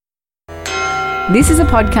This is a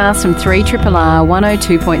podcast from 3RRR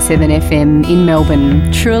 102.7 FM in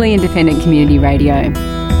Melbourne, truly independent community radio.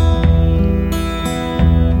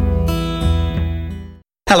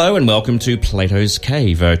 Hello and welcome to Plato's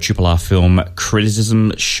Cave, a RRR film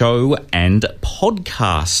criticism show and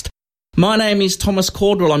podcast. My name is Thomas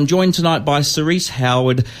Caldwell. I'm joined tonight by Cerise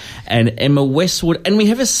Howard and Emma Westwood, and we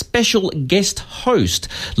have a special guest host,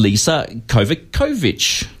 Lisa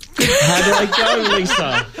Kovakovic. How did I go,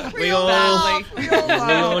 Lisa? We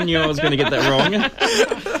all knew I was going to get that wrong.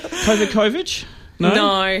 Kovakovic?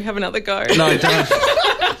 No, have another go. No,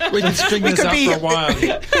 don't. We can string this up for a while.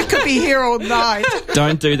 We could be here all night.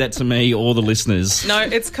 Don't do that to me or the listeners. No,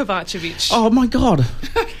 it's Kovacevic. Oh, my God.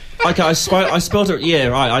 Okay, I spelled it. Yeah,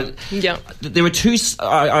 right. Yeah. There were two.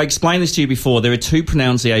 I explained this to you before. There were two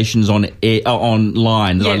pronunciations online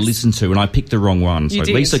that I listened to, and I picked the wrong one. So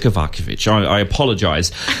Lisa Kovacevic. I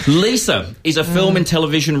apologise. Lisa is a film and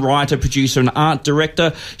television writer, producer, and art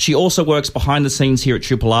director. She also works behind the scenes here at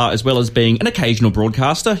RRR, as well as being an occasional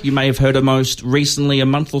broadcaster. You may have heard her most recently a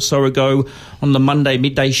month or so ago on the Monday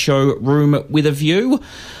midday show Room with a View.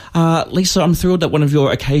 Lisa, I'm thrilled that one of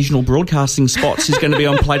your occasional broadcasting spots is going to be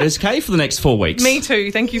on Plato's Cave for the next 4 weeks. Me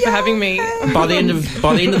too. Thank you for having me. By the end of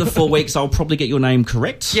the 4 weeks, I'll probably get your name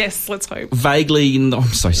correct. Yes, let's hope. Vaguely, I'm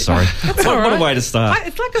so sorry. That's all right. What a way to start.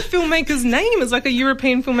 It's like a filmmaker's name. It's like a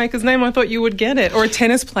European filmmaker's name. I thought you would get it. Or a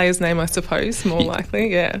tennis player's name, I suppose, more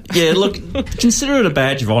likely, yeah. Yeah, look, consider it a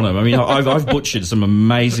badge of honour. I mean, I've butchered some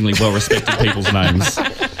amazingly well-respected people's names.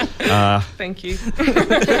 Thank you.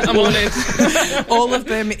 I'm honoured. All of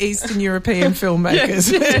them Eastern European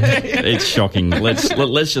filmmakers. It's shocking.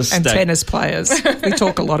 Let's just and tennis players. We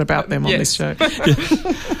talk a lot about them on this show.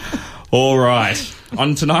 All right.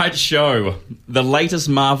 On tonight's show, the latest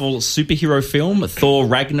Marvel superhero film, Thor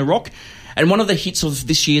Ragnarok, and one of the hits of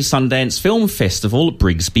this year's Sundance Film Festival,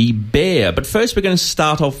 Brigsby Bear. But first we're going to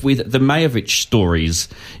start off with The Mayevich Stories,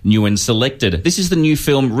 new and selected. This is the new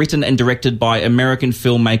film written and directed by American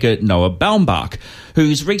filmmaker Noah Baumbach,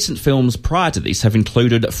 whose recent films prior to this have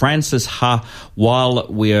included Frances Ha, While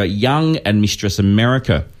We're Young, and Mistress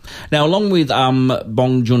America. Now, along with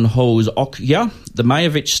Bong Joon-ho's Okja, The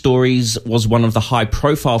Mayevich Stories was one of the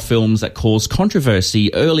high-profile films that caused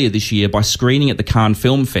controversy earlier this year by screening at the Cannes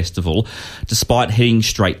Film Festival, despite heading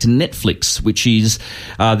straight to Netflix, which is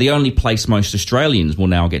the only place most Australians will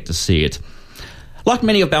now get to see it. Like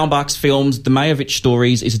many of Baumbach's films, The Mayevich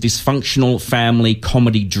Stories is a dysfunctional family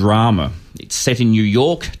comedy drama. It's set in New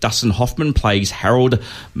York. Dustin Hoffman plays Harold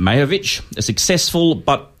Mayevich, a successful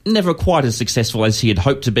but never quite as successful as he had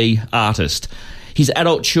hoped to be artist. His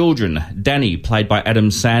adult children, Danny, played by Adam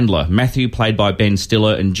Sandler, Matthew, played by Ben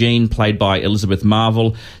Stiller, and Jean, played by Elizabeth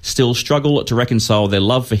Marvel, still struggle to reconcile their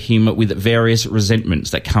love for him with various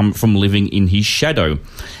resentments that come from living in his shadow.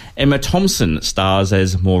 Emma Thompson stars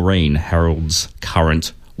as Maureen, Harold's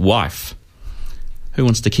current wife. Who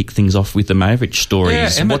wants to kick things off with The Mayevich Stories?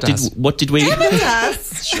 Yeah, Emma does. What did we... Emma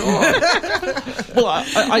does, sure. Well,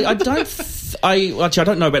 I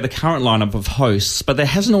don't know about the current lineup of hosts, but there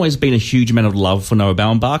hasn't always been a huge amount of love for Noah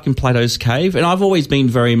Baumbach in Plato's Cave, and I've always been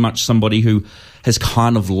very much somebody who has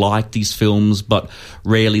kind of liked these films but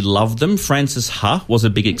rarely loved them. Frances Ha was a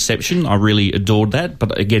big exception. I really adored that,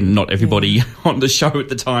 but again, not everybody on the show at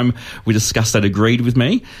the time we discussed that agreed with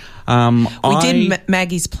me. We did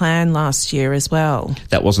Maggie's Plan last year as well.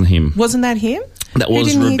 That wasn't him. Wasn't that him? That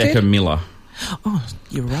was Rebecca Miller. Oh,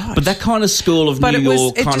 you're right. But that kind of school of New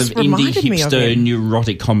York, kind of indie hipster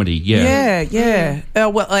neurotic comedy, yeah.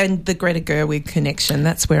 Well, and the Greta Gerwig connection,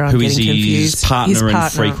 that's where I'm getting confused. Who is his partner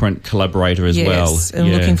and frequent collaborator as well. Yes,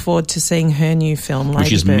 and looking forward to seeing her new film, Ladybird.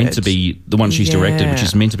 Which is meant to be, the one she's directed, which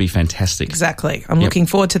is meant to be fantastic. Exactly. I'm looking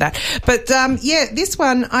forward to that. But, this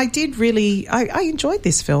one, I did really, I enjoyed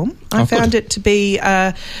this film. I found it to be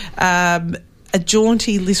a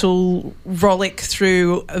jaunty little rollick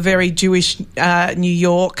through a very Jewish New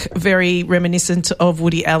York, very reminiscent of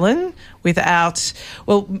Woody Allen, without,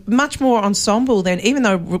 much more ensemble than, even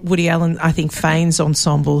though Woody Allen, I think, feigns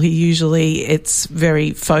ensemble, it's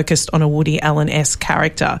very focused on a Woody Allen-esque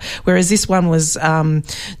character, whereas this one was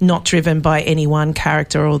not driven by any one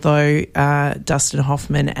character, although Dustin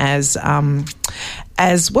Hoffman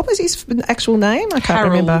as what was his actual name? I can't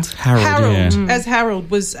remember. Harold. Yeah. As Harold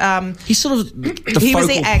was. He's sort of he was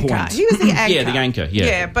the anchor. Point. He was the anchor. Yeah, the anchor. Yeah.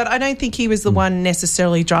 Yeah, but I don't think he was the one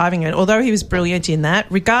necessarily driving it. Although he was brilliant in that.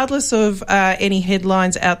 Regardless of any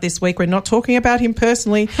headlines out this week, we're not talking about him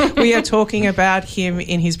personally. We are talking about him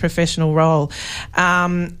in his professional role.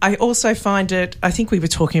 I also find it. I think we were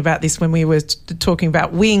talking about this when we were talking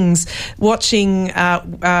about Wings. Watching.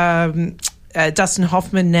 Dustin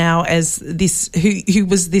Hoffman now as this who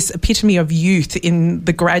was this epitome of youth in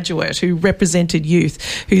The Graduate, who represented youth,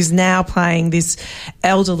 who's now playing this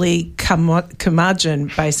elderly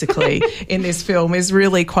curmudgeon basically in this film, is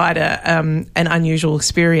really quite an unusual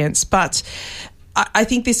experience. But I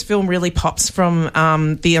think this film really pops from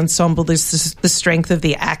the ensemble. There's the strength of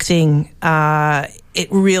the acting. It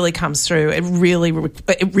really comes through.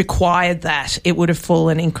 It required that. It would have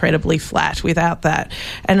fallen incredibly flat without that.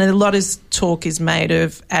 And a lot of talk is made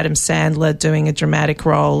of Adam Sandler doing a dramatic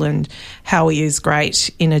role and how he is great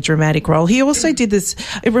in a dramatic role. He also did this.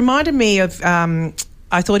 It reminded me of.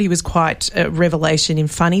 I thought he was quite a revelation in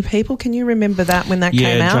Funny People. Can you remember that when that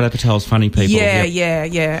came out? Yeah, Judd Apatow's Funny People.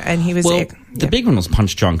 Yeah. And he was... the big one was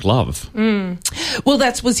Punch Drunk Love. Well,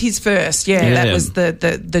 that was his first. That was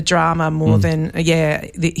the drama more than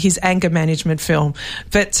his anger management film.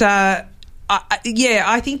 But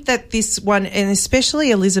I think that this one, and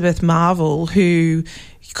especially Elizabeth Marvel, who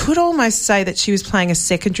you could almost say that she was playing a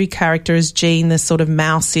secondary character as Jean, the sort of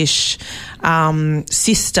mouse-ish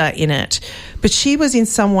sister in it. But she was in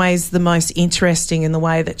some ways the most interesting in the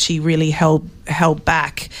way that she really held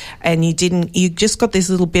back, and you just got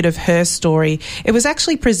this little bit of her story. It was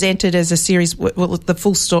actually presented as a series. Well, the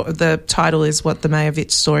full story, the title is what the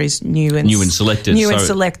Mayovich stories, New and Selected.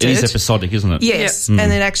 It is episodic, isn't it? Yes, and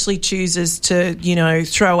it actually chooses to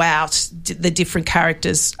throw out the different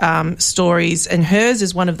characters' stories, and hers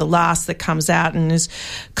is one of the last that comes out, and is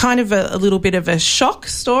kind of a little bit of a shock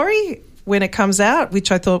story when it comes out,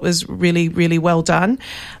 which I thought was really, really well done.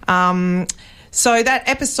 So that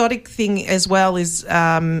episodic thing as well is it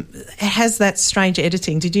has that strange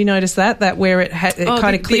editing. Did you notice that where it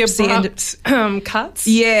kind of clips the abrupt cuts?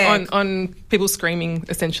 Yeah, on people screaming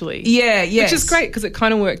essentially. Yeah, yes. Which is great because it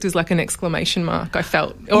kind of worked as like an exclamation mark, I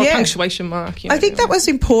felt, or a punctuation mark. I think that was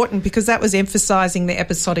important because that was emphasising the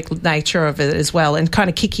episodic nature of it as well, and kind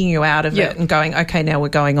of kicking you out of it and going, okay, now we're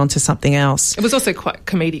going on to something else. It was also quite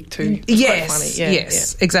comedic too. Yes, quite funny.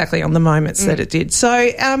 Yes, exactly, on the moments that it did. So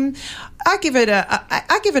I give it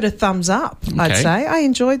a thumbs up. Okay. I'd say I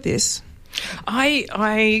enjoyed this.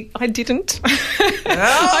 I didn't.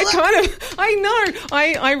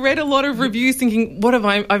 I read a lot of reviews thinking, what have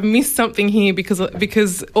I've missed something here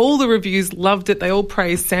because all the reviews loved it. They all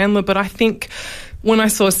praised Sandler, but I think when I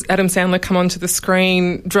saw Adam Sandler come onto the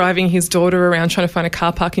screen driving his daughter around trying to find a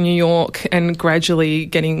car park in New York and gradually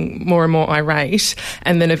getting more and more irate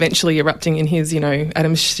and then eventually erupting in his,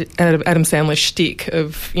 Adam Sandler shtick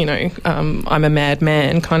of, I'm a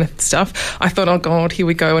madman kind of stuff, I thought, oh, God, here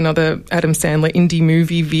we go, another Adam Sandler indie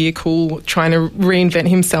movie vehicle trying to reinvent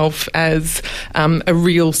himself as a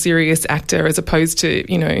real serious actor as opposed to,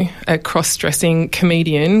 a cross-dressing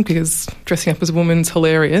comedian, because dressing up as a woman's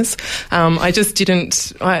hilarious. I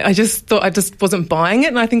just thought I just wasn't buying it,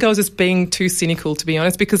 and I think I was just being too cynical, to be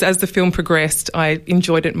honest, because as the film progressed, I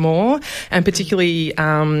enjoyed it more, and particularly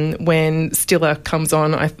when Stiller comes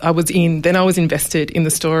on, I was invested in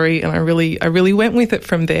the story, and I really went with it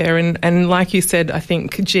from there. And like you said, I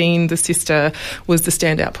think Jean, the sister, was the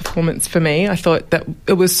standout performance for me. I thought that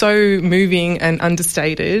it was so moving and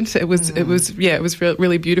understated. It was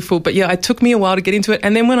really beautiful. But yeah, it took me a while to get into it,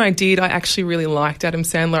 and then when I did, I actually really liked Adam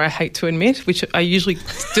Sandler. I hate to admit, which I usually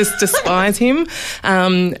just despise him.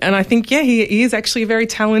 And I think, he is actually a very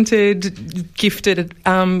talented, gifted,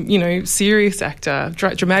 serious actor,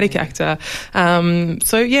 dramatic actor. I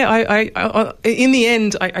in the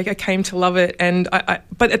end, I came to love it. And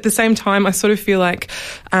but at the same time, I sort of feel like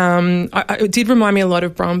it did remind me a lot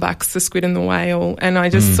of Brombach's The Squid and the Whale. And I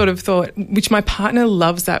just sort of thought, which my partner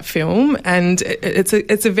loves that film, and it's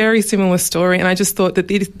a very similar story. And I just thought that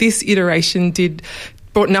this iteration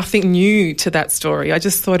brought nothing new to that story. I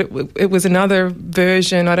just thought it was another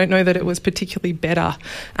version. I don't know that it was particularly better.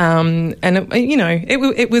 And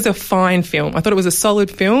it was a fine film. I thought it was a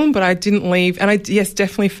solid film, but I didn't leave. And I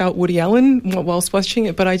definitely felt Woody Allen whilst watching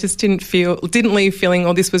it, but I just didn't leave feeling,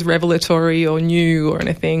 oh, this was revelatory or new or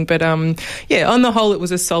anything. But on the whole,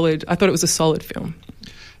 I thought it was a solid film.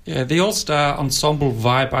 Yeah, the all-star ensemble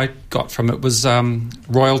vibe I got from it was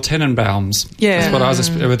Royal Tenenbaums. Yeah. That's what I was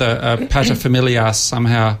with a paterfamilias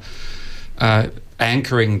somehow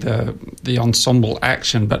anchoring the ensemble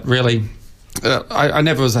action. But really, I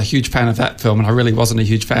never was a huge fan of that film, and I really wasn't a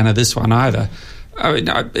huge fan of this one either. I mean,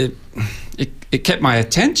 it kept my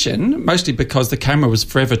attention, mostly because the camera was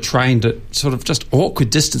forever trained at sort of just awkward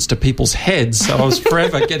distance to people's heads. So I was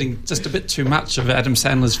forever getting just a bit too much of Adam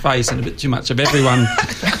Sandler's face and a bit too much of everyone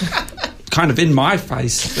kind of in my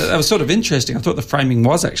face. That was sort of interesting. I thought the framing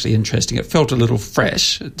was actually interesting. It felt a little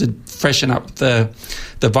fresh. It did freshen up the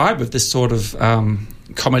vibe of this sort of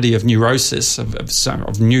comedy of neurosis,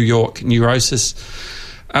 of New York neurosis.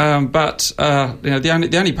 But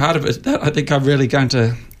the only part of it that I think I'm really going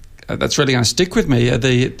to that's really going to stick with me are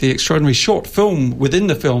the extraordinary short film within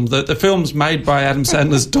the film. The films made by Adam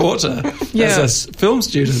Sandler's daughter as a film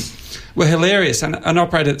student were hilarious and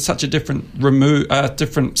operated at such a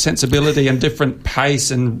different sensibility and different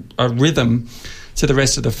pace and rhythm to the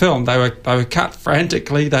rest of the film. They were cut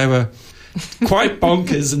frantically. They were quite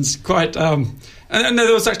bonkers and quite. And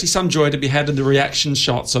there was actually some joy to be had in the reaction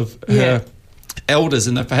shots of her elders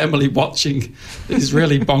in the family watching these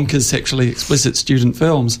really bonkers, sexually explicit student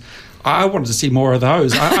films. I wanted to see more of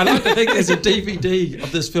those. I like to think there's a DVD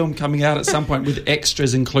of this film coming out at some point with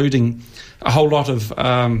extras, including a whole lot of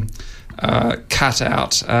cut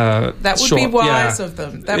out. That would be wise of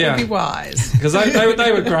them. That would be wise. Because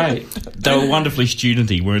they were great. They were wonderfully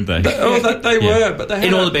studenty, weren't they? They were, but they had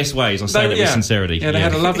in all the best ways. I say that with sincerity. Yeah, they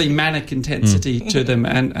had a lovely manic intensity to them,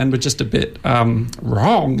 and were just a bit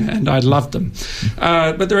wrong, and I loved them.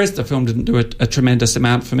 But the rest of the film didn't do a tremendous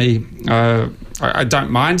amount for me. I don't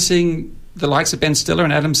mind seeing the likes of Ben Stiller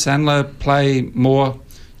and Adam Sandler play more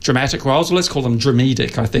dramatic roles. Well, let's call them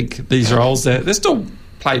dramedic. I think these roles they're still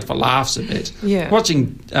played for laughs a bit. Yeah.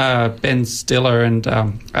 Watching Ben Stiller and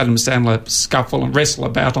Adam Sandler scuffle and wrestle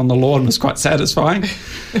about on the lawn was quite satisfying.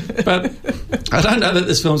 But I don't know that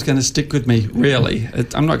this film's going to stick with me, really.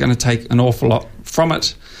 I'm not going to take an awful lot from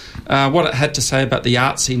it. What it had to say about the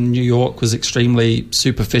art scene in New York was extremely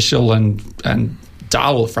superficial and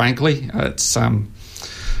dull, frankly. That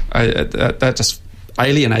just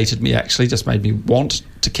alienated me, actually, just made me want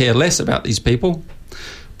to care less about these people.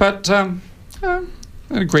 But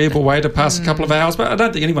an agreeable way to pass a couple of hours, but I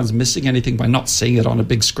don't think anyone's missing anything by not seeing it on a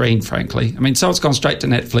big screen, frankly. I mean, so it's gone straight to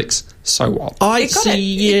Netflix, so what?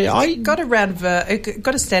 It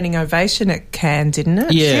got a standing ovation at Cannes, didn't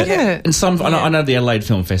it? Yeah. And I know the Adelaide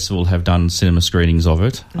Film Festival have done cinema screenings of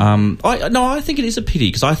it. I think it is a pity,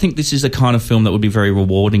 because I think this is the kind of film that would be very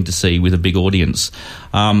rewarding to see with a big audience.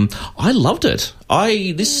 I loved it.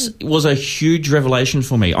 This was a huge revelation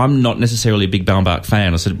for me. I'm not necessarily a big Baumbach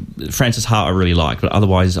fan. I said Francis Hart I really like, but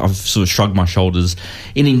otherwise I've sort of shrugged my shoulders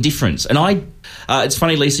in indifference. And it's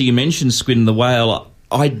funny, Lisa, you mentioned Squid and the Whale.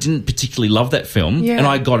 I didn't particularly love that film, and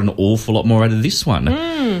I got an awful lot more out of this one.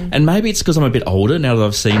 And maybe it's because I'm a bit older now that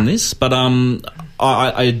I've seen this, but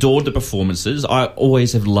I adored the performances. I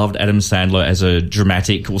always have loved Adam Sandler as a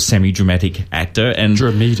dramatic or semi-dramatic actor. And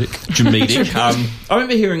Dramatic. I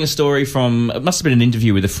remember hearing a story it must have been an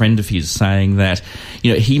interview with a friend of his, saying that,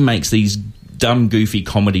 he makes these dumb, goofy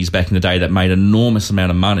comedies back in the day that made an enormous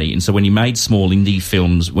amount of money. And so when he made small indie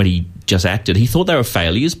films, when he just acted, he thought they were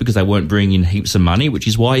failures because they weren't bringing in heaps of money, which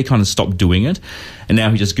is why he kind of stopped doing it. And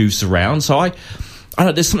now he just goofs around. So I don't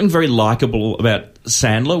know, there's something very likeable about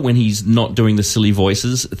Sandler when he's not doing the silly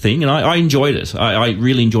voices thing, and I enjoyed it. I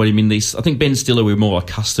really enjoyed him in this. I think Ben Stiller, we're more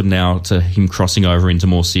accustomed now to him crossing over into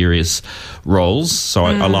more serious roles, so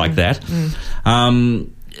I like that.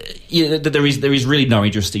 There is really no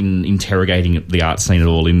interest in interrogating the art scene at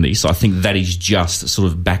all in this. I think that is just sort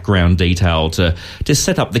of background detail to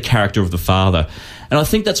set up the character of the father, and I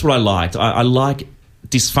think that's what I liked. I like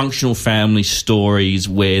dysfunctional family stories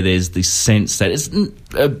where there's this sense that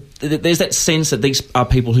there's that sense that these are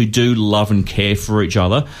people who do love and care for each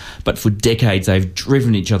other, but for decades they've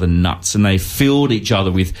driven each other nuts and they've filled each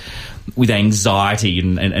other with anxiety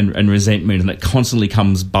and resentment, and it constantly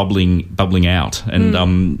comes bubbling out. And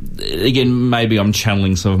again, maybe I'm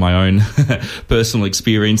channeling some of my own personal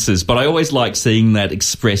experiences, but I always like seeing that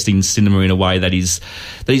expressed in cinema in a way that is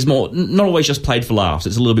more, not always just played for laughs.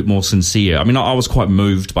 It's a little bit more sincere. I mean, I was quite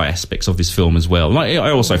moved by aspects of this film as well. And I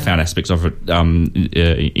also found aspects of it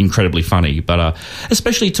incredibly funny, but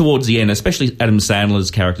especially towards the end, especially Adam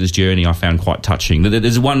Sandler's character's journey, I found quite touching.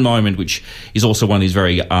 There's one moment which is also one of these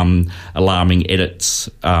very alarming edits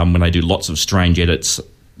when they do lots of strange edits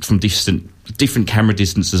from different camera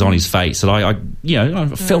distances on his face, and I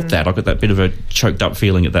felt that. I got that bit of a choked up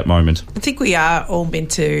feeling at that moment. I think we are all meant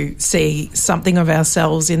to see something of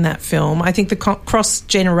ourselves in that film. I think the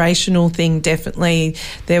cross-generational thing, definitely,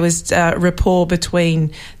 there was rapport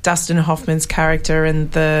between Dustin Hoffman's character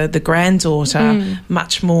and the granddaughter,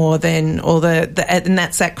 much more than, and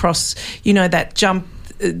that's that cross, that jump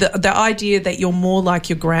the idea that you're more like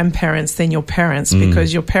your grandparents than your parents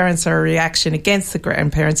because your parents are a reaction against the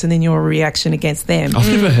grandparents and then you're a reaction against them. I've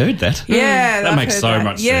never heard that. Yeah. That makes so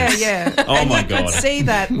much sense. Yeah. Oh, my God. You could see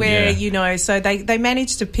that where, so they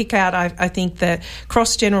managed to pick out, I think, the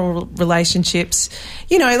cross-general relationships.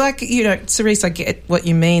 Cerise, I get what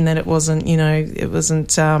you mean, that it wasn't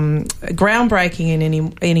groundbreaking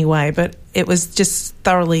in any way, but it was just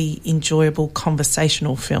thoroughly enjoyable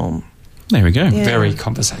conversational film. There we go. Yeah. Very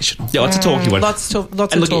conversational. Yeah, lots of talking. Lots of talking.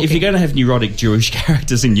 talking. If you're going to have neurotic Jewish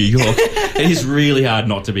characters in New York, it is really hard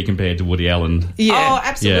not to be compared to Woody Allen. Yeah. Oh,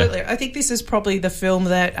 absolutely. Yeah. I think this is probably the film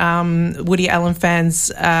that Woody Allen fans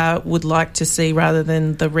would like to see rather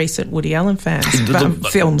than the recent Woody Allen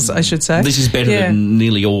films, I should say. This is better than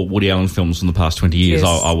nearly all Woody Allen films from the past 20 years,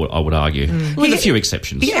 yes. I would argue, with a few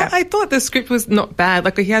exceptions. Yeah, I thought the script was not bad.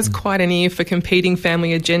 Like, he has quite an ear for competing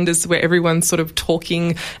family agendas where everyone's sort of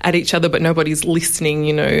talking at each other but nobody's listening,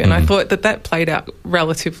 and I thought that played out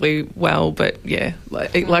relatively well. But yeah,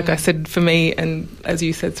 like I said, for me, and as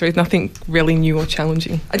you said, there's nothing really new or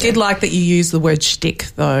challenging. I did like that you used the word shtick,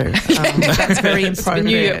 though. That's very appropriate.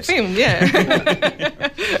 New York film,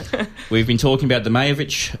 yeah. We've been talking about the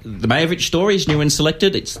Mayevich stories, new and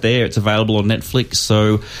selected. It's there. It's available on Netflix.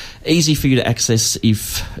 So easy for you to access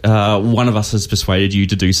if one of us has persuaded you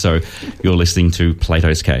to do so. You're listening to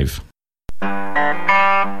Plato's Cave.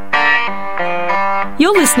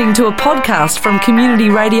 You're listening to a podcast from Community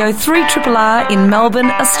Radio 3RRR in Melbourne,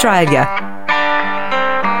 Australia.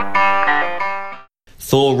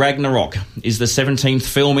 Thor Ragnarok is the 17th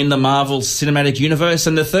film in the Marvel Cinematic Universe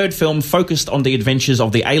and the third film focused on the adventures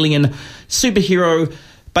of the alien superhero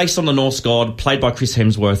based on the Norse god played by Chris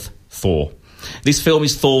Hemsworth, Thor. This film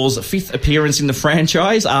is Thor's fifth appearance in the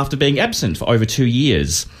franchise after being absent for over 2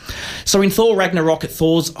 years. So in Thor Ragnarok,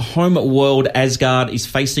 Thor's home world Asgard is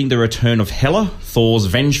facing the return of Hela, Thor's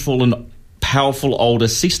vengeful and powerful older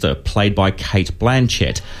sister, played by Cate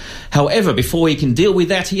Blanchett. However, before he can deal with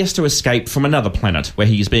that, he has to escape from another planet where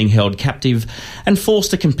he is being held captive and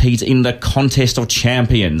forced to compete in the Contest of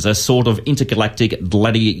Champions, a sort of intergalactic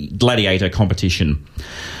gladiator competition.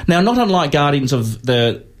 Now, not unlike Guardians of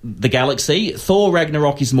the Galaxy, Thor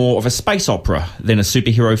Ragnarok is more of a space opera than a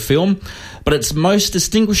superhero film, but its most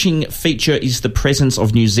distinguishing feature is the presence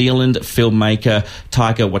of New Zealand filmmaker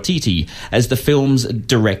Taika Waititi as the film's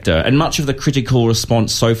director, and much of the critical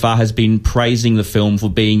response so far has been praising the film for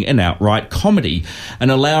being an outright comedy and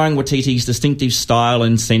allowing Waititi's distinctive style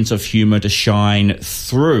and sense of humour to shine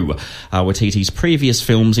through. Waititi's previous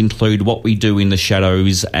films include What We Do in the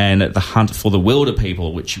Shadows and The Hunt for the Wilder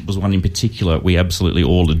People, which was one in particular we absolutely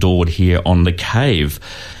all adored here on The Cave.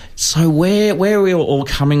 So where are we all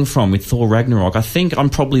coming from with Thor Ragnarok? I think I'm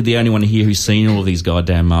probably the only one here who's seen all of these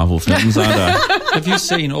goddamn Marvel films, aren't I? Have you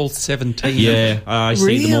seen all 17? Yeah, I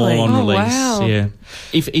see them all on release. Wow. Yeah.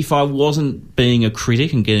 If I wasn't being a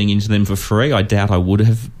critic and getting into them for free, I doubt I would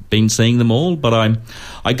have been seeing them all. But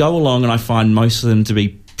I go along and I find most of them to be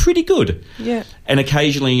pretty good. Yeah. And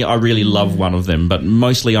occasionally I really love one of them, but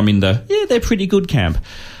mostly I'm in they're pretty good camp.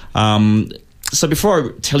 So before I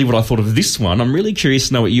tell you what I thought of this one, I'm really curious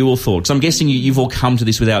to know what you all thought. Because I'm guessing you've all come to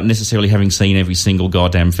this without necessarily having seen every single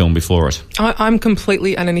goddamn film before it. I'm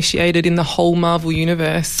completely uninitiated in the whole Marvel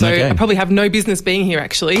universe, so okay. I probably have no business being here,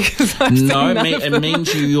 actually. It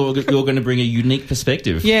means you're going to bring a unique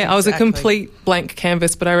perspective. Yeah, I was a complete blank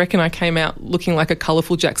canvas, but I reckon I came out looking like a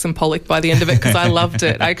colourful Jackson Pollock by the end of it because I loved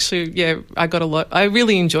it. I got a lot. I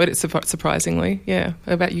really enjoyed it, surprisingly. Yeah.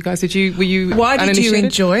 How about you guys? Were you Why did you uninitiated?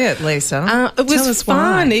 enjoy it, Lisa? It was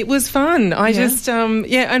fun. Why. It was fun.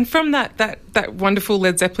 And from that wonderful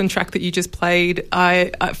Led Zeppelin track that you just played,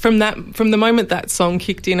 from the moment that song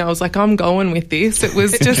kicked in, I was like, I'm going with this. It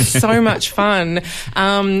was just so much fun.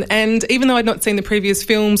 And even though I'd not seen the previous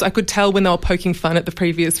films, I could tell when they were poking fun at the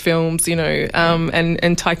previous films, and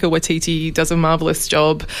Taika Waititi does a marvellous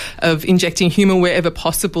job of injecting humour wherever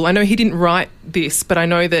possible. I know he didn't write this, but I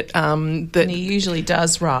know that he usually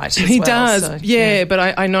does write. He does, but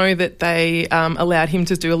I know that they allowed him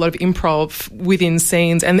to do a lot of improv within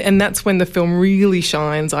scenes, and that's when the film really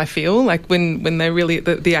shines. I feel like when they really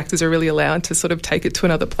the actors are really allowed to sort of take it to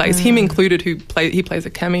another place. Him included, he plays a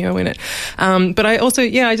cameo in it. But I also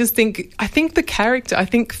I think the character, I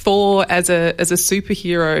think Thor as a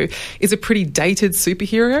superhero is a pretty dated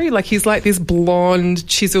superhero. Like, he's like this blonde,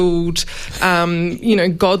 chiseled,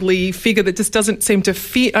 godly figure that just doesn't seem to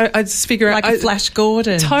fit. I just figure out like a Flash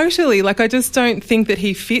Gordon. Totally. Like, I just don't think that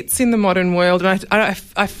he fits in the modern world. And I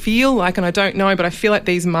feel like, and I don't know, but I feel like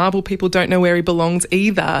these Marvel people don't know where he belongs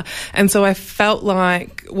either. And so I felt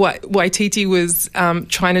like Waititi was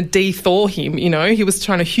trying to de-Thor him, you know. He was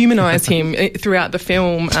trying to humanise him throughout the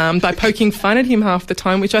film by poking fun at him half the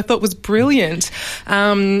time, which I thought was brilliant.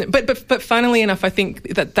 But funnily enough, I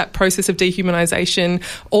think that process of dehumanisation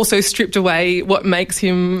also stripped away what makes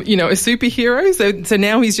him, you know, a superhero. So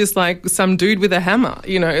now he's just like some dude with a hammer,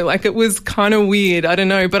 you know. Like, it was kind of weird. I don't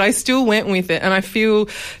know, but I still went with it, and I feel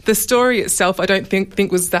the story itself I don't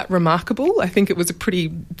think was that remarkable. I think it was a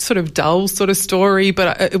pretty sort of dull sort of story,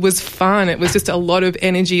 but it was fun. It was just a lot of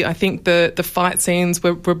energy. I think the fight scenes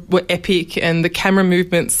were epic, and the camera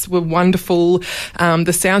movements were wonderful.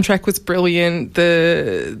 The soundtrack was brilliant.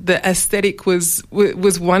 The aesthetic was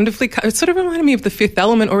wonderfully cut. It sort of reminded me of The Fifth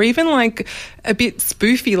Element, or even like a bit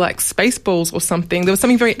spoofy, like Spaceballs or something. There was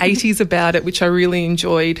something very 80s about it, which I really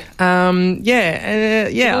enjoyed.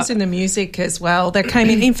 It was in the music as well. That came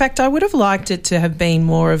in. In fact, I would have liked it to have been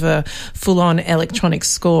more of a full-on electronic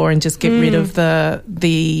score and just get rid of the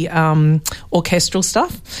orchestral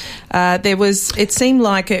stuff. It seemed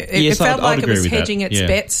like it felt like it was hedging its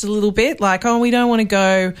bets a little bit. Like, we don't want to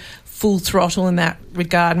go full throttle in that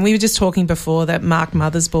regard. And we were just talking before that Mark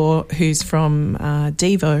Mothersbaugh, who's from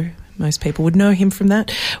Devo, most people would know him from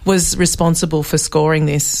that, was responsible for scoring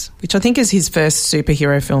this, which I think is his first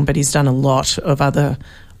superhero film, but he's done a lot of other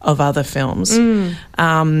films.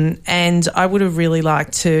 And I would have really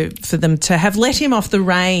liked for them to have let him off the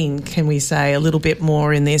rein, can we say, a little bit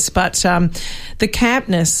more in this. But the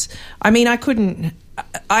campness, I mean,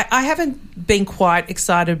 I haven't been quite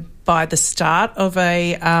excited by the start of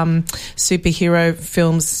a superhero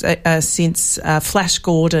films since Flash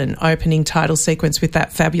Gordon opening title sequence with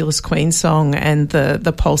that fabulous Queen song and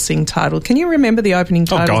the pulsing title. Can you remember the opening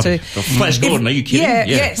title? Oh, God. Flash Gordon, are you kidding? Yeah,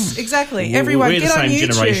 yes, exactly. Everyone, we're get the on same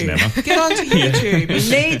YouTube. generation, Emma. Get onto YouTube.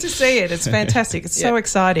 You need to see it. It's fantastic. It's so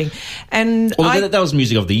exciting. And that was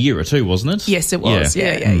music of the year too, wasn't it? Yes, it was.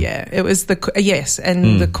 Yeah. It was the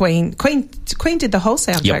the Queen. Queen did the whole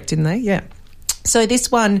soundtrack, didn't they? Yeah. So this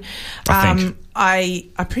one, I'm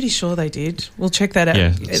pretty sure they did. We'll check that out.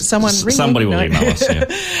 Yeah. Somebody will email us. Yeah.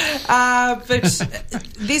 But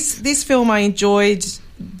this film, I enjoyed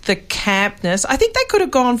the campness. I think they could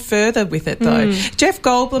have gone further with it, though. Jeff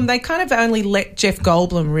Goldblum, they kind of only let Jeff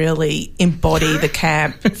Goldblum really embody the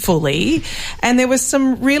camp fully. And there was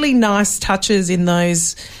some really nice touches in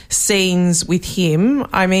those scenes with him.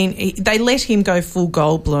 I mean, they let him go full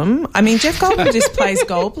Goldblum. I mean, Jeff Goldblum just plays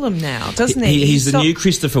Goldblum now, doesn't he? He's the new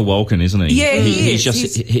Christopher Walken, isn't he? Yeah, he is.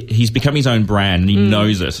 He's become his own brand, and he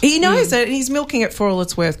knows it. He knows it, and he's milking it for all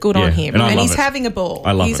it's worth. Good on him. And he's having a ball.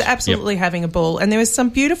 I love he's it. absolutely having a ball. And there was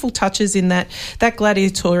some beautiful touches in that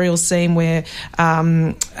gladiatorial scene where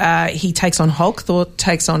he takes on Hulk, Thor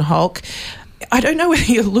takes on Hulk. I don't know whether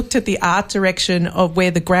you looked at the art direction of where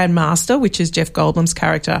the Grand Master, which is Jeff Goldblum's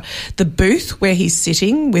character, the booth where he's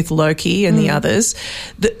sitting with Loki and the others.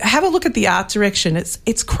 Have a look at the art direction.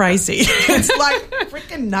 It's crazy. It's like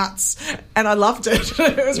freaking nuts. And I loved it.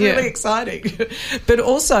 It was really exciting. But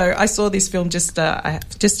also, I saw this film just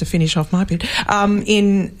to finish off my bit,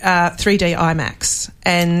 in 3D IMAX.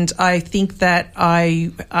 And I think that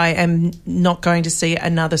I am not going to see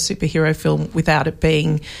another superhero film without it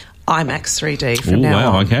being IMAX 3D from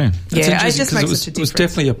now on. Okay. Yeah, it just makes such a difference. It was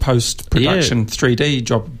definitely a post-production 3D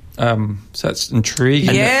job, so that's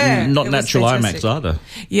intriguing. Yeah. And not natural IMAX either.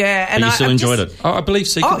 Yeah. And but you still enjoyed it? Oh, I believe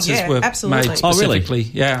sequences were absolutely. made specifically. Oh, really?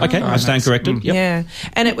 Yeah. Okay, I stand corrected. Yep. Yeah.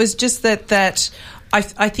 And it was just that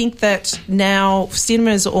I think that now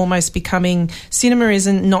cinema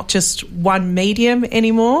isn't not just one medium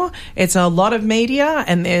anymore. It's a lot of media,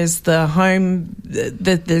 and there's the home,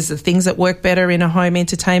 there's the things that work better in a home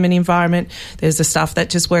entertainment environment. There's the stuff that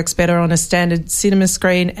just works better on a standard cinema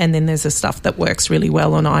screen, and then there's the stuff that works really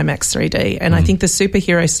well on IMAX 3D. And I think the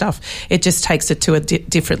superhero stuff, it just takes it to a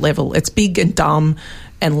different level. It's big and dumb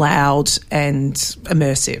and loud and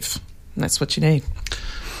immersive. And that's what you need.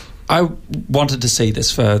 I wanted to see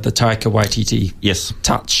this for the Taika Waititi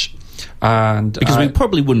touch. And because we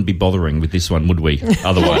probably wouldn't be bothering with this one, would we?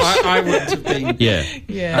 Otherwise. I wouldn't have been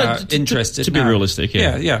interested. To be realistic,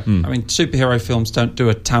 I mean, superhero films don't do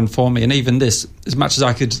a ton for me. And even this, as much as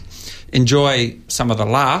I could enjoy some of the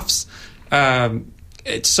laughs,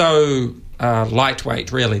 it's so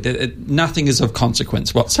lightweight, really. Nothing is of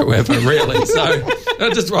consequence whatsoever, really. So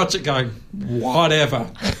I just watch it going, whatever.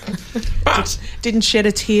 But didn't shed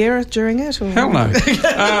a tear during it? Or? Hell no.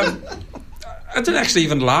 I didn't actually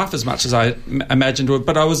even laugh as much as I imagined would,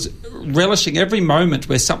 but I was relishing every moment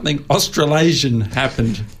where something Australasian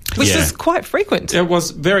happened. Which is quite frequent. It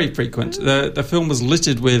was very frequent. The film was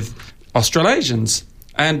littered with Australasians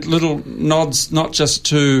and little nods not just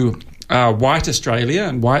to white Australia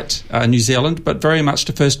and white New Zealand, but very much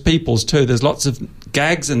to First Peoples too. There's lots of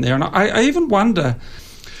gags in there, and I even wonder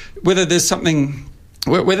whether there's something,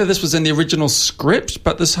 whether this was in the original script,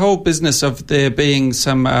 but this whole business of there being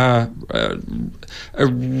some a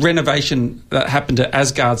renovation that happened at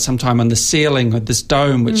Asgard sometime on the ceiling of this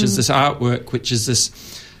dome, which is this artwork, which is this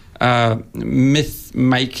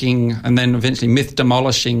myth-making and then eventually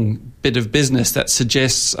myth-demolishing bit of business that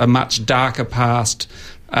suggests a much darker past,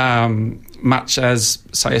 much as,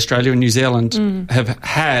 say, Australia and New Zealand have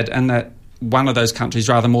had, and that one of those countries,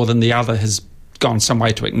 rather more than the other, has gone some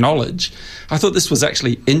way to acknowledge. I thought this was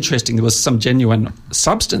actually interesting. There was some genuine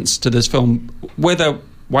substance to this film. Whether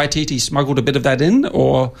Waititi smuggled a bit of that in,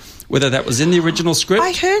 or whether that was in the original script.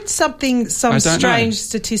 I heard some strange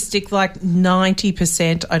statistic like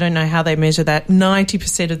 90%, I don't know how they measure that,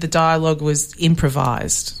 90% of the dialogue was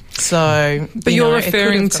improvised. So, but you're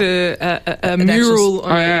referring to a mural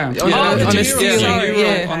on a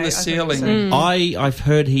ceiling. On the ceiling. I've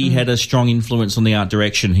heard he had a strong influence on the art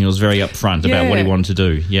direction. He was very upfront about what he wanted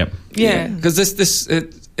to do. Yep. Yeah. Because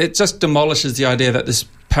it just demolishes the idea that this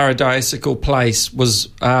paradisiacal place was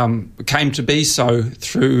came to be so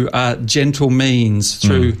through gentle means,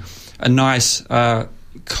 through a nice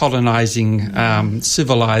colonising,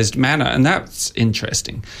 civilised manner, and that's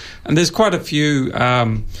interesting. And there's quite a few.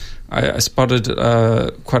 I spotted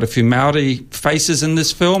quite a few Maori faces in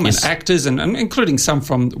this film, and actors, and including some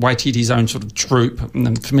from Waititi's own sort of troupe, and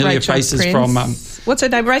then familiar Rachel faces Prince. from. What's her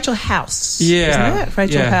name? Rachel House. Yeah, isn't it?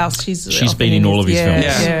 Rachel House. She's been in all of his films.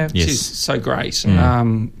 Yeah. Yes. She's so great.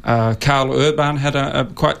 Carl Urban had a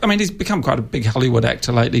quite. I mean, he's become quite a big Hollywood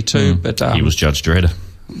actor lately too. But he was Judge Dredd.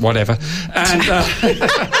 Whatever. And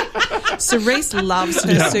Cerise loves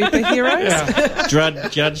her superheroes. yeah.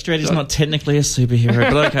 Judge Dredd is not technically a superhero,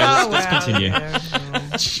 but okay, let's continue.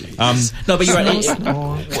 No, but you're right.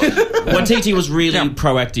 Waititi was really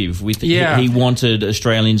proactive with he wanted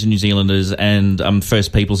Australians and New Zealanders and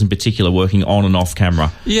First Peoples in particular working on and off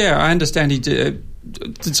camera. Yeah, I understand he did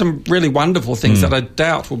some really wonderful things that I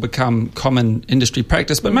doubt will become common industry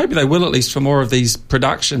practice, but maybe they will, at least for more of these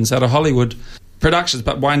productions out of Hollywood productions,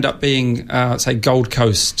 but wind up being, say, Gold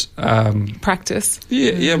Coast practice.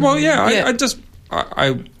 Yeah. Well, yeah.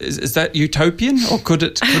 Is that utopian, or could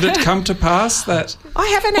it come to pass that? I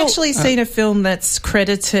haven't actually seen a film that's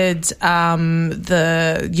credited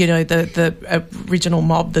the original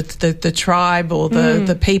mob, the tribe or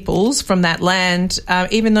the peoples from that land.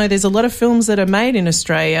 Even though there's a lot of films that are made in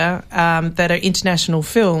Australia that are international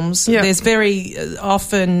films, there's very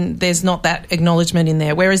often there's not that acknowledgement in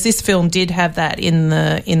there. Whereas this film did have that in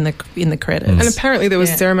the credits. And apparently there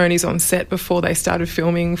was ceremonies on set before they started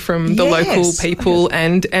filming from the local people.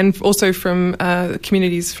 And also from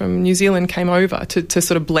communities from New Zealand came over to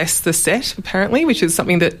sort of bless the set, apparently, which is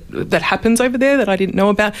something that happens over there that I didn't know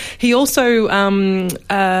about. He also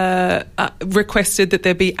requested that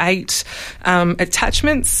there be 8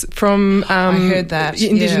 attachments from I heard that.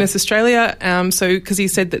 Indigenous Australia. So because he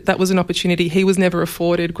said that was an opportunity he was never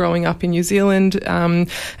afforded growing up in New Zealand.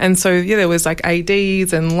 And so there was like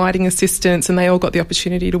ADs and lighting assistants, and they all got the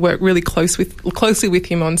opportunity to work really closely with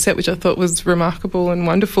him on set, which I thought was remarkable and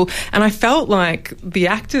wonderful. And I felt like the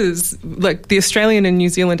actors, like the Australian and New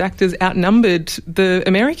Zealand actors, outnumbered the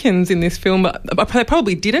Americans in this film. They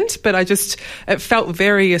probably didn't, but it felt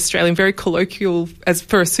very Australian, very colloquial as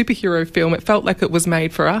for a superhero film. It felt like it was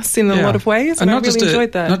made for us in a lot of ways, and I really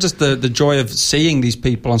enjoyed that. Not just the joy of seeing these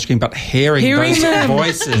people on screen, but hearing those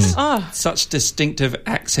voices. Such distinctive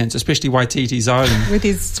accents, especially Waititi's own. With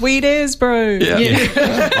his sweet airs, bro.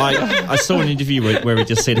 I saw an interview where he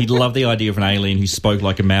just said he loved the idea of an alien who spoke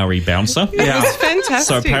like a Maori bouncer. Yeah, it's fantastic.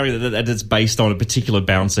 So apparently that it's based on a particular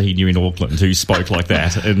bouncer he knew in Auckland who spoke like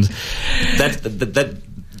that, and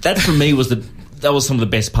that for me was that was some of the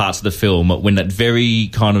best parts of the film, when that very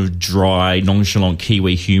kind of dry, nonchalant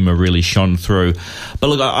Kiwi humour really shone through. But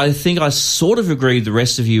look, I think I sort of agree with the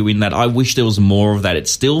rest of you in that I wish there was more of that. It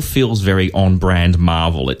still feels very on-brand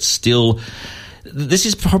Marvel. This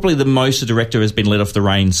is probably the most the director has been let off the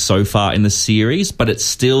reins so far in the series, but it's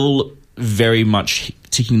still very much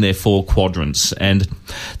ticking their 4 quadrants. And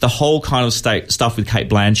the whole kind of stuff with Cate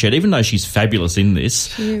Blanchett, even though she's fabulous in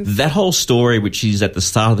this, that whole story, which is at the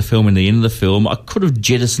start of the film and the end of the film, I could have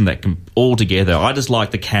jettisoned that altogether. I just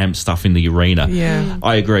like the camp stuff in the arena. Yeah.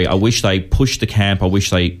 I agree. I wish they pushed the camp. I wish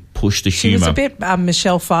they pushed the humour. She was a bit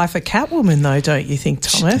Michelle Pfeiffer Catwoman, though, don't you think,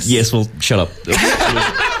 Thomas? Yes, well, shut up.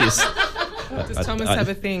 Yes. Does Thomas have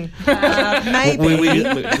a thing? Maybe.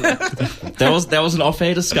 There was an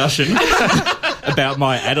off-air discussion about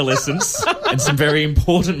my adolescence and some very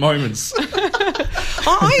important moments.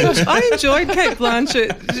 I enjoyed Kate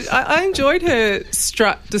Blanchett. I enjoyed her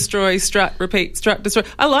strut, destroy, strut, repeat, strut, destroy.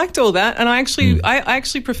 I liked all that, and I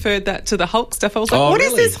actually preferred that to the Hulk stuff. I was like, what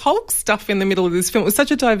is this Hulk stuff in the middle of this film? It was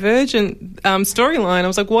such a divergent storyline. I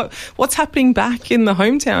was like, what's happening back in the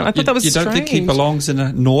hometown? I thought that was strange. You don't think he belongs in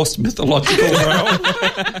a Norse mythological realm?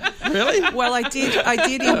 Really? Well, I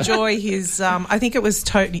did enjoy his. I think it was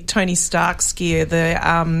Tony Stark's gear,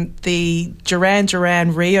 the Duran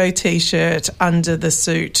Duran Rio T-shirt under the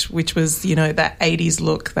suit, which was that 80s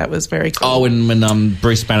look. That was very cool. Oh, and when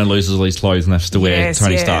Bruce Banner loses all his clothes and has to wear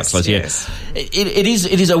Tony Stark's clothes. Yes. Yeah, it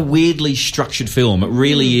is a weirdly structured film. It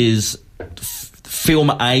really is.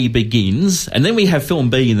 Film A begins, and then we have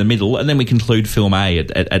film B in the middle, and then we conclude film A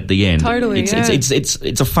at the end. Totally,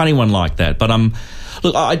 it's a funny one like that. But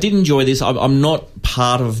look, I did enjoy this. I'm not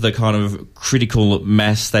part of the kind of critical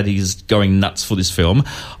mass that is going nuts for this film.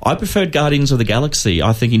 I preferred Guardians of the Galaxy.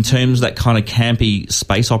 I think in terms of that kind of campy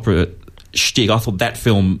space opera shtick, I thought that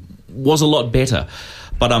film was a lot better.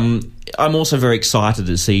 But I'm also very excited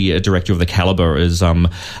to see a director of the caliber as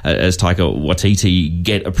Taika Waititi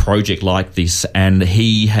get a project like this, and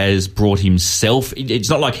he has brought himself.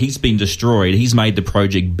 It's not like he's been destroyed; he's made the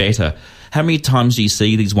project better. How many times do you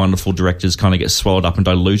see these wonderful directors kind of get swallowed up and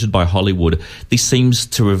diluted by Hollywood? This seems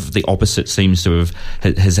to have the opposite. Seems to have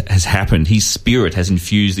has happened. His spirit has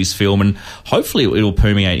infused this film, and hopefully it will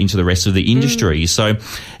permeate into the rest of the industry. So,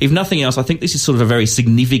 if nothing else, I think this is sort of a very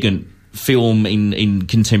significant film in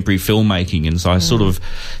contemporary filmmaking, and so I sort of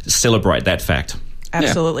celebrate that fact.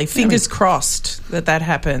 Absolutely. Fingers crossed that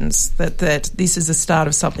happens, that this is the start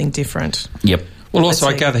of something different. Yep. Well, also,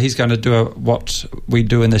 I gather he's going to do What We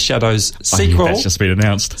Do in the Shadows sequel. That's just been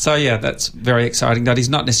announced. So, yeah, that's very exciting, that he's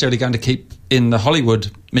not necessarily going to keep in the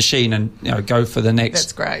Hollywood machine and go for the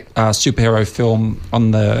next That's great. Superhero film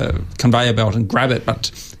on the conveyor belt and grab it,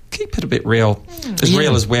 but keep it a bit real. As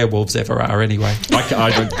real as werewolves ever are, anyway. Well,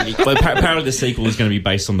 apparently the sequel is going to be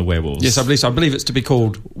based on the werewolves. Yes, I believe it's to be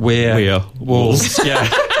called Werewolves. Yeah.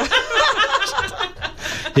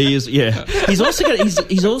 He is. Yeah. He's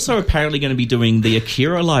also apparently going to be doing the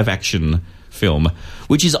Akira live action film,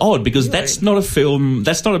 which is odd because that's not a film.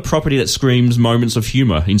 That's not a property that screams moments of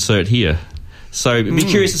humour. Insert here. So I'd be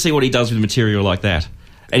curious to see what he does with material like that.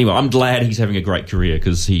 Anyway, I'm glad he's having a great career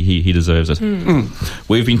because he deserves it.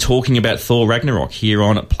 We've been talking about Thor Ragnarok here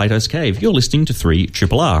on Plato's Cave. You're listening to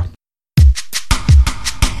 3RRR.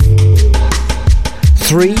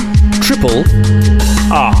 3RRR.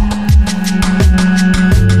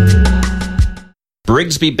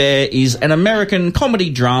 Brigsby Bear is an American comedy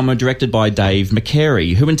drama directed by Dave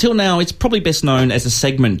McCary, who until now is probably best known as a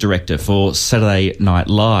segment director for Saturday Night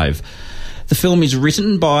Live. The film is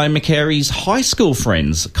written by McCary's high school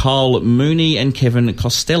friends, Kyle Mooney and Kevin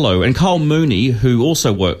Costello. And Kyle Mooney, who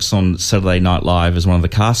also works on Saturday Night Live as one of the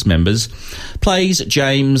cast members, plays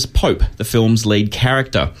James Pope, the film's lead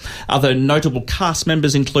character. Other notable cast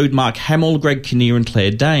members include Mark Hamill, Greg Kinnear and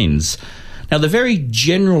Claire Danes. Now, the very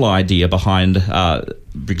general idea behind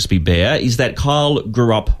Brigsby Bear is that Kyle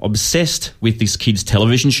grew up obsessed with this kid's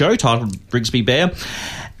television show titled Brigsby Bear.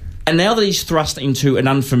 And now that he's thrust into an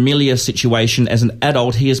unfamiliar situation as an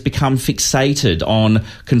adult, he has become fixated on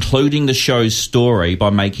concluding the show's story by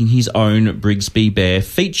making his own Brigsby Bear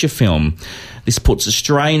feature film. This puts a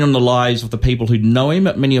strain on the lives of the people who know him,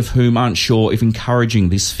 many of whom aren't sure if encouraging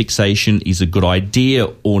this fixation is a good idea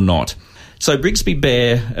or not. So Brigsby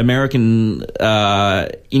Bear, American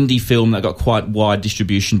indie film that got quite wide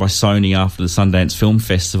distribution by Sony after the Sundance Film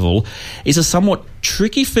Festival, is a somewhat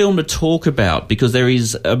tricky film to talk about because there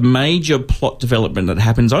is a major plot development that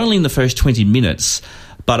happens only in the first 20 minutes.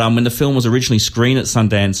 But when the film was originally screened at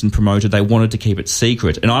Sundance and promoted, they wanted to keep it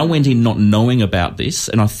secret. And I went in not knowing about this,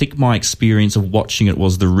 and I think my experience of watching it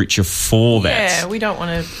was the richer for that. Yeah, we don't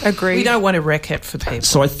want to agree. We don't want to wreck it for people.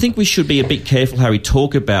 So I think we should be a bit careful how we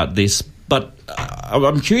talk about this. But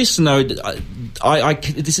I'm curious to know.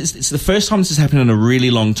 It's the first time this has happened in a really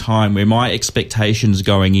long time where my expectations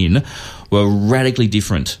going in were radically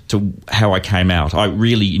different to how I came out. I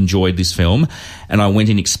really enjoyed this film, and I went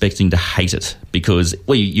in expecting to hate it because,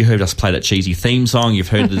 well, you heard us play that cheesy theme song. You've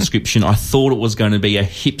heard the description. I thought it was going to be a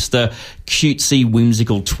hipster, cutesy,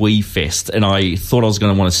 whimsical twee fest, and I thought I was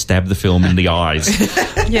going to want to stab the film in the eyes,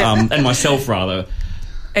 and myself rather.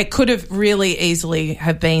 It could have really easily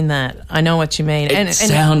have been that. I know what you mean. It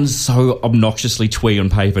sounds so obnoxiously twee on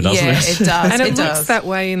paper, doesn't it? Yeah, it does. And it looks that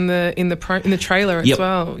way in the trailer as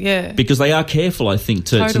well. Yeah, because they are careful, I think,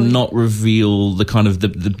 to not reveal the kind of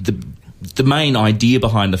the main idea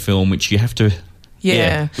behind the film, which you have to.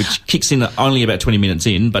 Yeah, which kicks in only about 20 minutes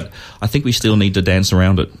in, but I think we still need to dance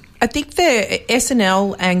around it. I think the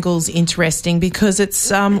SNL angle's interesting because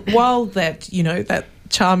it's while that that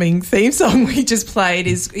charming theme song we just played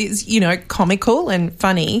is comical and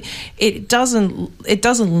funny, it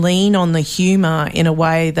doesn't lean on the humour in a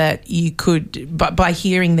way that you could, by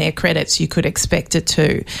hearing their credits, you could expect it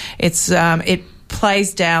to. It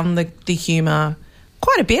plays down the humour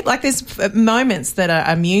quite a bit. Like, there's moments that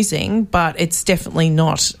are amusing, but it's definitely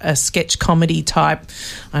not a sketch comedy type.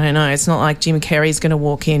 I don't know. It's not like Jim Carrey's going to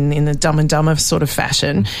walk in the Dumb and Dumber sort of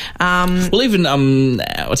fashion. Well, even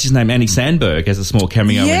what's his name, Andy Samberg has a small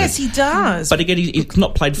cameo. Yes, he does. But again, he's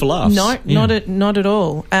not played for laughs. No, not at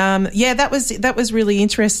all. That was really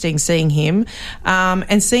interesting seeing him,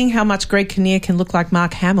 and seeing how much Greg Kinnear can look like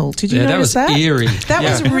Mark Hamill. Did you notice that? That was eerie. That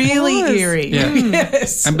was really eerie. Yeah.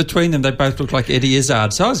 Yes. And between them, they both look like Eddie Izzard.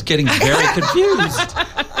 So I was getting very confused.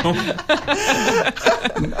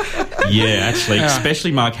 Yeah, actually,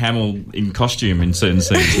 especially Mark Hamill in costume in certain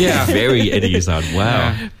scenes. Yeah. Very Eddie Izzard. Wow.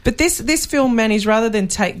 Yeah. But this film managed, rather than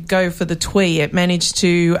go for the twee, it managed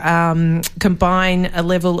to combine a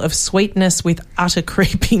level of sweetness with utter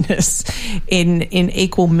creepiness in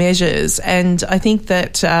equal measures. And I think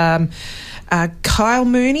that Kyle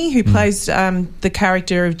Mooney, who plays the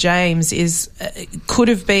character of James, could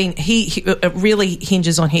have been. He really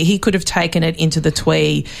hinges on here. He could have taken it into the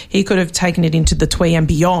twee. He could have taken it into the twee and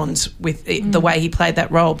beyond with the way he played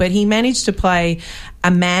that role. But he managed to play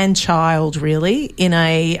a man-child, really, in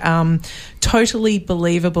a totally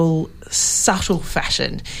believable, subtle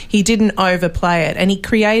fashion. He didn't overplay it, and he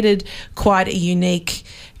created quite a unique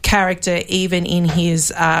character, even in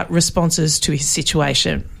his responses to his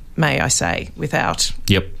situation, may I say, without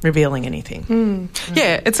revealing anything.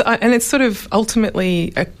 Yeah, it's sort of ultimately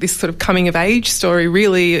this sort of coming of age story,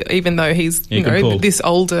 really. Even though he's this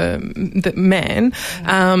older man,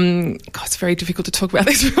 it's very difficult to talk about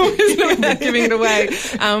this film, isn't it, without giving it away.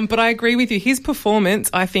 But I agree with you. His performance,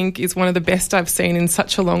 I think, is one of the best I've seen in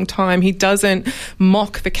such a long time. He doesn't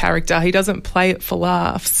mock the character. He doesn't play it for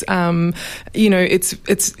laughs.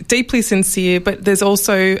 It's deeply sincere, but there's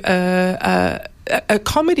also a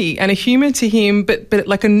comedy and a humour to him, but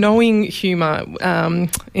like a knowing humour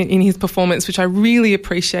in his performance, which I really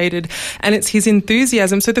appreciated. And it's his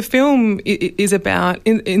enthusiasm. So the film is about,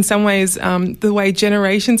 in some ways, the way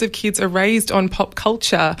generations of kids are raised on pop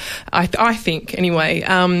culture, I think, anyway,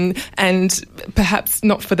 and perhaps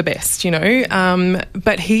not for the best,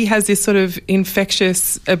 but he has this sort of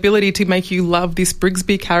infectious ability to make you love this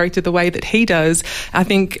Brigsby character the way that he does. I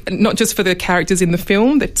think not just for the characters in the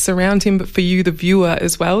film that surround him, but for you, the viewer,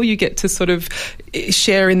 as well. You get to sort of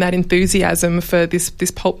share in that enthusiasm for this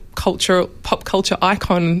pop culture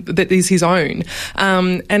icon that is his own.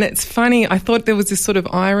 And it's funny, I thought there was this sort of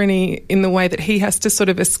irony in the way that he has to sort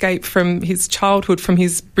of escape from his childhood, from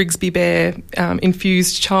his Brigsby Bear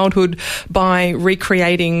infused childhood, by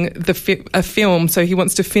recreating a film. So he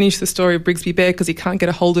wants to finish the story of Brigsby Bear because he can't get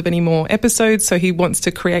a hold of any more episodes, so he wants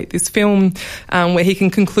to create this film where he can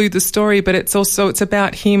conclude the story. But it's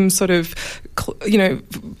about him sort of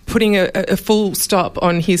putting a full stop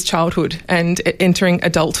on his childhood and entering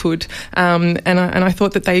adulthood. And I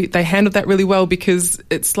thought that they handled that really well, because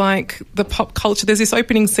it's like the pop culture. There's this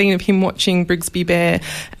opening scene of him watching Brigsby Bear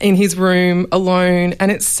in his room alone,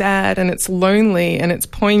 and it's sad and it's lonely and it's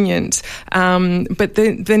poignant. But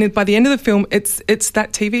then by the end of the film, it's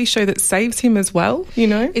that TV show that saves him as well,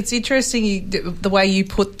 It's interesting the way you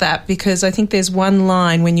put that, because I think there's one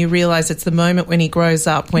line when you realise it's the moment when he grows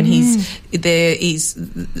up, when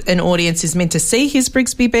an audience is meant to see his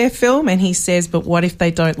Brigsby Bear film, and he says, but what if they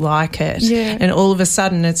don't like it? Yeah. And all of a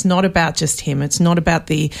sudden it's not about just him. It's not about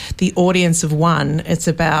the audience of one. It's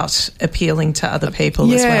about appealing to other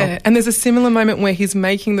people as well. And there's a similar moment where he's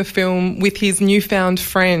making the film with his newfound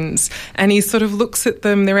friends, and he sort of looks at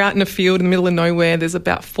them. They're out in a field in the middle of nowhere. There's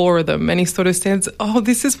about 4 of them, and he sort of says,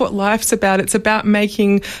 this is what life's about. It's about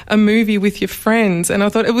making a movie with your friends. And I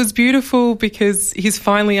thought it was beautiful, because he's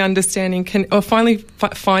finally understanding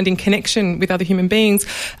finding connection with other human beings.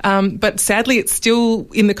 But sadly, it's still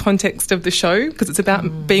in the context of the show, because it's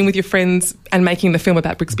about being with your friends and making the film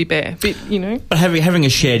about Brigsby Bear. But having a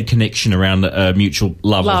shared connection around a mutual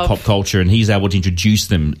love of pop culture, and he's able to introduce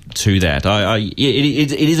them to that.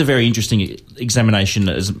 It is a very interesting examination,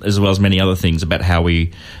 as well as many other things, about how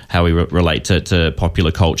we relate to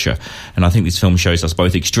popular culture. And I think this film shows us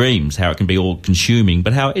both extremes, how it can be all consuming,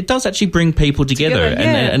 but how it does actually bring people together.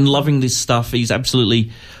 And loving this stuff is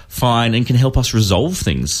absolutely fine and can help us resolve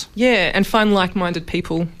things. Yeah, and find like-minded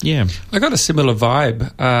people. Yeah. I got a similar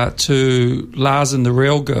vibe to Lars and the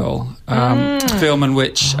Real Girl, film in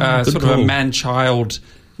which sort of a man-child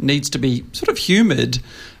needs to be sort of humoured,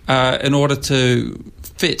 in order to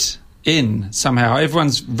fit in somehow.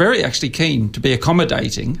 Everyone's very actually keen to be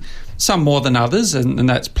accommodating, some more than others, and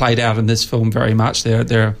that's played out in this film very much.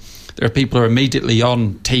 There are people who are immediately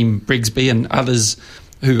on Team Brigsby and others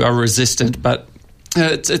who are resistant, but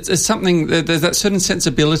it's something, there's that certain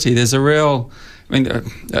sensibility. There's a real, I mean,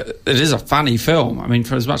 it is a funny film. I mean,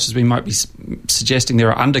 for as much as we might be suggesting there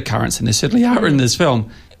are undercurrents, and there certainly are in this film,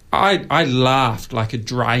 I laughed like a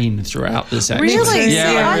drain throughout this. Actually, Really?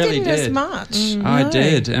 yeah, I really didn't did. as much. I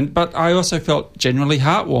did, but I also felt genuinely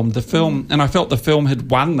heartwarmed. The film, and I felt the film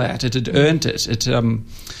had won that. It had earned it.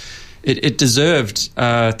 It deserved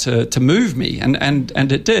to move me, and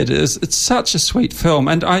it did. It's such a sweet film,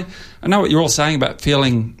 and I know what you're all saying about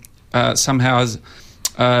feeling somehow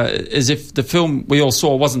as if the film we all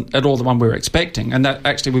saw wasn't at all the one we were expecting, and that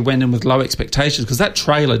actually we went in with low expectations, because that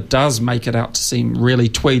trailer does make it out to seem really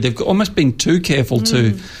twee. They've almost been too careful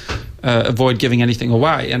to avoid giving anything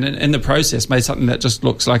away, and in the process made something that just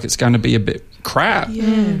looks like it's going to be a bit crap.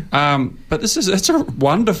 But it's a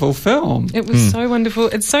wonderful film. It was so wonderful.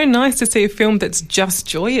 It's so nice to see a film that's just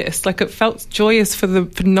joyous. Like, it felt joyous for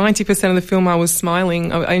 90% of the film. I was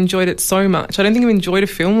smiling. I enjoyed it so much. I don't think I've enjoyed a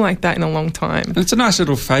film like that in a long time. And it's a nice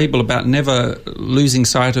little fable about never losing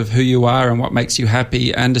sight of who you are and what makes you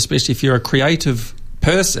happy, and especially if you're a creative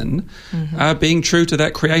person, being true to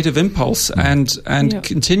that creative impulse and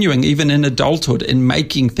continuing even in adulthood in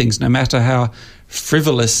making things, no matter how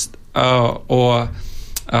frivolous or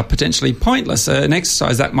potentially pointless an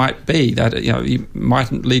exercise that might be. That you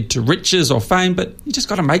mightn't lead to riches or fame, but you just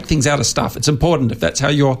got to make things out of stuff. It's important. If that's how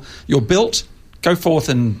you're built, go forth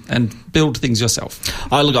and build things yourself.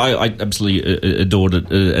 I absolutely adored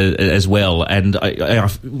it as well, and I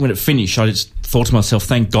when it finished, I just thought to myself,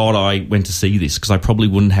 thank God I went to see this, because I probably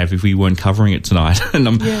wouldn't have if we weren't covering it tonight. And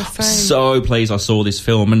I'm so pleased I saw this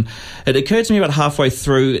film. And it occurred to me about halfway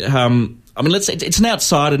through, I mean, it's an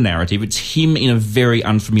outsider narrative. It's him in a very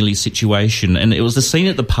unfamiliar situation. And it was the scene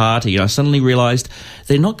at the party, and I suddenly realised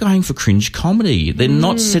they're not going for cringe comedy. They're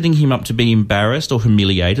not setting him up to be embarrassed or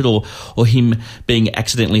humiliated or him being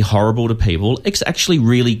accidentally horrible to people. It's actually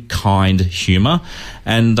really kind humour.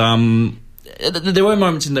 And there were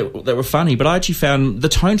moments in that were funny, but I actually found the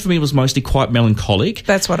tone for me was mostly quite melancholic.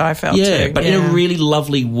 That's what I felt too. But in a really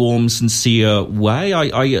lovely, warm, sincere way.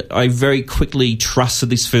 I very quickly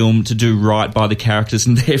trusted this film to do right by the characters,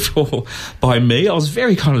 and therefore by me. I was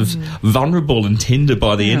very kind of vulnerable and tender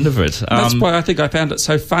by the end of it. That's why I think I found it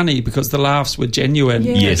so funny, because the laughs were genuine.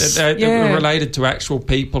 Yes. They were related to actual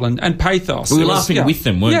people and pathos. We were laughing with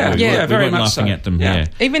them, weren't we? Yeah, we very weren't much laughing so. at them, yeah.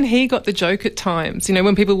 Even he got the joke at times.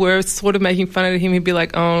 When people were sort of making fun of him, he'd be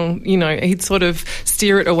like, he'd sort of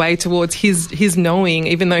steer it away towards his knowing,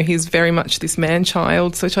 even though he's very much this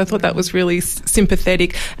man-child, which I thought that was really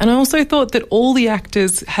sympathetic. And I also thought that all the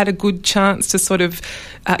actors had a good chance to sort of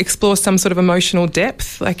explore some sort of emotional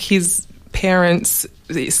depth, like his parents,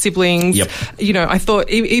 siblings. I thought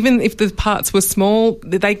even if the parts were small,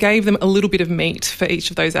 they gave them a little bit of meat for each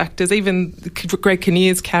of those actors. Even Greg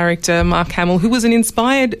Kinnear's character, Mark Hamill, who was an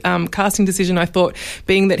inspired casting decision, I thought,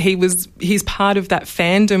 being that he's part of that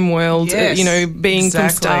fandom world, being from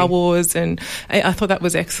Star Wars, and I thought that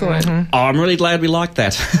was excellent. Oh, I'm really glad we like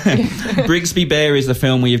that. Brigsby Bear is the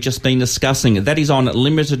film we have just been discussing. That is on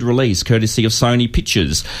limited release, courtesy of Sony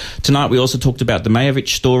Pictures. Tonight we also talked about the Mayevich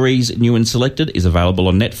Stories, new and selected, is available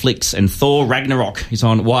on Netflix, and Thor Ragnarok is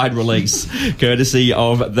on wide release, courtesy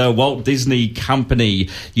of the Walt Disney Company.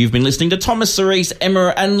 You've been listening to Thomas, Cerise,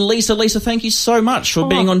 Emma and Lisa. Lisa, thank you so much for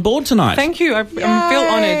being on board tonight. Thank you. I feel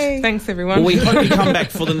honoured. Thanks, everyone. Well, we hope you come back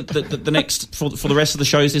for the next for the rest of the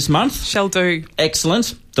shows this month. Shall do.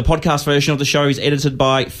 Excellent. The podcast version of the show is edited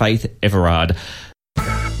by Faith Everard.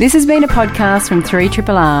 This has been a podcast from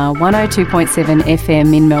 3RRR 102.7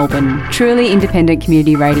 FM in Melbourne. Truly independent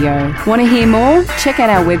community radio. Want to hear more? Check out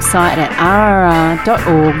our website at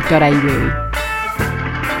rrr.org.au.